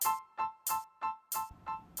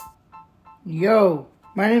Yo,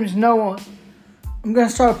 my name is Noah. I'm going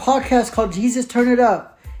to start a podcast called Jesus Turn It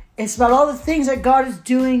Up. It's about all the things that God is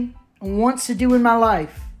doing and wants to do in my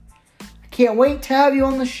life. I can't wait to have you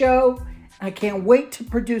on the show. I can't wait to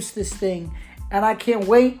produce this thing. And I can't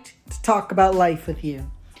wait to talk about life with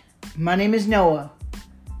you. My name is Noah.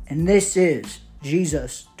 And this is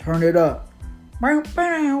Jesus Turn It Up. Bow,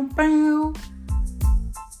 bow, bow.